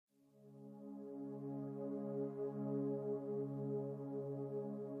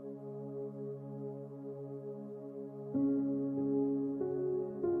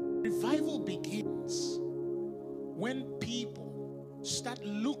revival begins when people start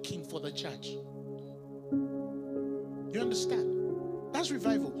looking for the church. You understand? That's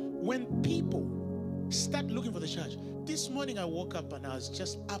revival. When people start looking for the church. This morning I woke up and I was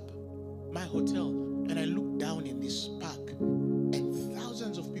just up my hotel and I looked down in this park and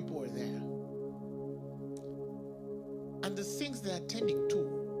thousands of people were there. And the things they're attending to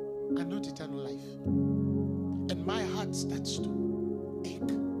are not eternal life. And my heart starts to ache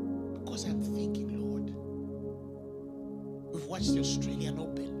because I'm thinking, Lord, we've watched the Australian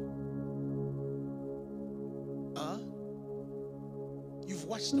Open. You've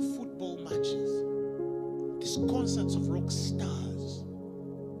watched the football matches, these concerts of rock stars,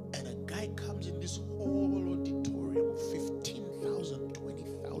 and a guy comes in this whole auditorium of 15,000,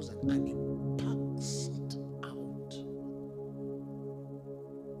 20,000, and he packs it out.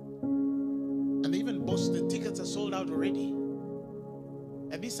 And they even boast the tickets are sold out already.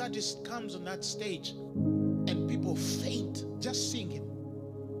 And this artist comes on that stage and people faint just seeing him.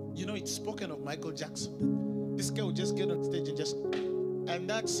 You know, it's spoken of Michael Jackson. This guy will just get on stage and just... and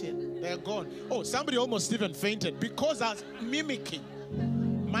that's it. They're gone. Oh, somebody almost even fainted because I was mimicking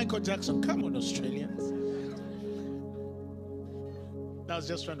Michael Jackson. Come on, Australians. I was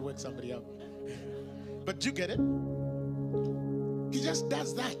just trying to wake somebody up. But you get it? He just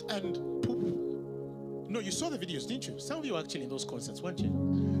does that and poof. No, you saw the videos, didn't you? Some of you were actually in those concerts, weren't you?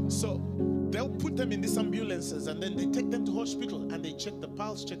 So they'll put them in these ambulances and then they take them to hospital and they check the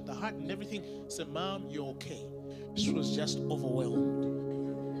pulse, check the heart and everything. Say, Mom, you're okay. She was just overwhelmed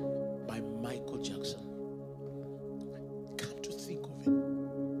by Michael Jackson. Come to think of it,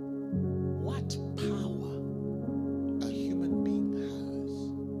 what power a human being has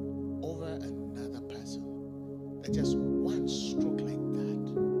over another person, that just one stroke like that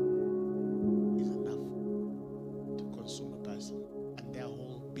is enough to consume a person and their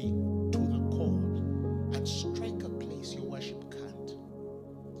whole being to the core and strike a place your worship can't,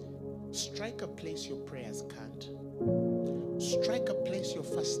 strike a place your prayers can't, strike a place your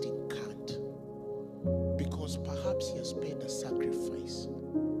fasting can't, because perhaps he has paid a sacrifice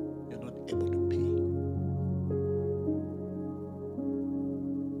you're not able to pay.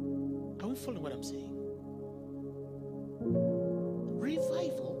 Are we following what I'm saying?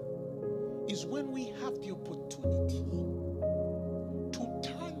 Revival is when we have the opportunity to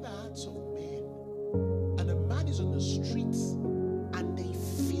turn the hearts of men, and a man is on the streets and they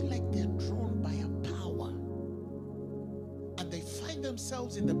feel like they're drawn by a power and they find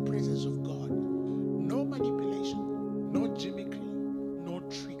themselves in the presence of God. No manipulation, no gimmickry, no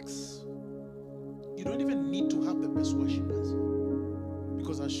tricks. You don't even need to have the best worshippers,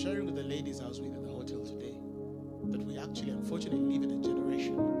 because I was sharing with the ladies I was with at the hotel today that we actually unfortunately live in a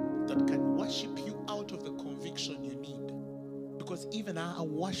generation that can worship you out of the conviction you need, because even our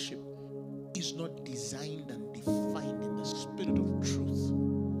worship is not designed and defined in the spirit of truth.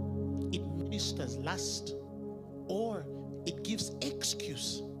 It ministers lust, or it gives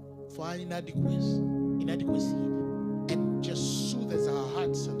excuse for our inadequacy and just soothes our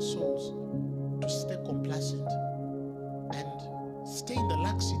hearts and souls to stay complacent and stay in the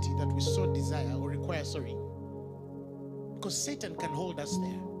laxity that we so desire or require, because Satan can hold us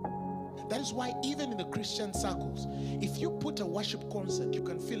there. That is why even in the Christian circles, if you put a worship concert, you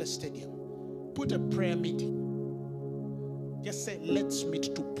can fill a stadium. Put a prayer meeting. Just say, let's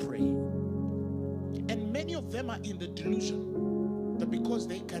meet to pray. And many of them are in the delusion that because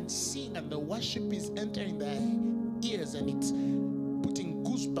they can sing and the worship is entering their ears and it's putting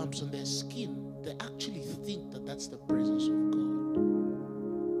goosebumps on their skin, they actually think that that's the presence of God.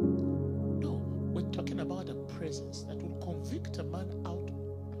 No, we're talking about a presence that will convict a man out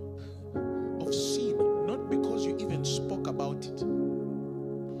of sin, not because you even spoke about it.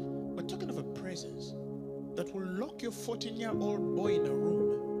 We're talking of a presence that will lock your 14-year-old boy in a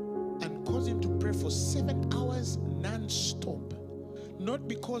room and cause him to pray for 7 hours non-stop. Not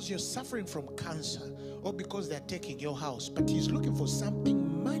because you're suffering from cancer or because they're taking your house, but he's looking for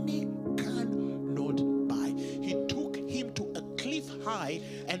something money cannot buy. He took him to a cliff high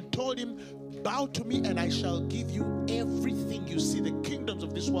and told him, bow to me and I shall give you everything you see, the kingdoms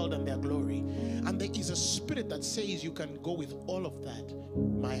of this world and their glory. And there is a spirit that says you can go with all of that.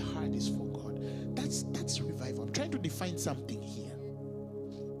 My heart is for God. That's revival. I'm trying to define something here.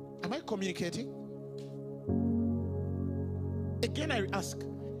 Am I communicating? Again, I ask,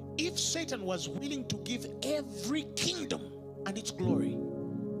 if Satan was willing to give every kingdom and its glory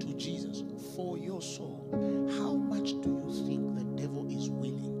to Jesus for your soul, how much do you think the devil is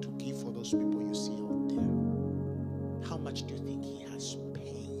willing to give for those people you see out there? How much do you think he has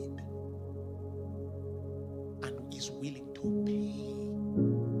paid and is willing to pay?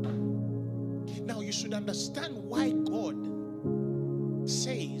 should understand why God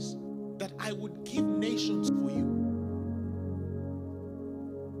says that I would give nations for you.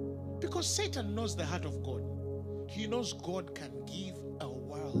 Because Satan knows the heart of God. He knows God can give a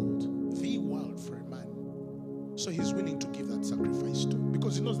world, the world, for a man. So he's willing to give that sacrifice too,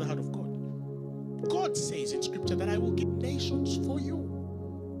 because he knows the heart of God. God says in scripture that I will give nations for you.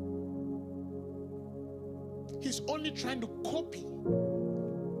 He's only trying to copy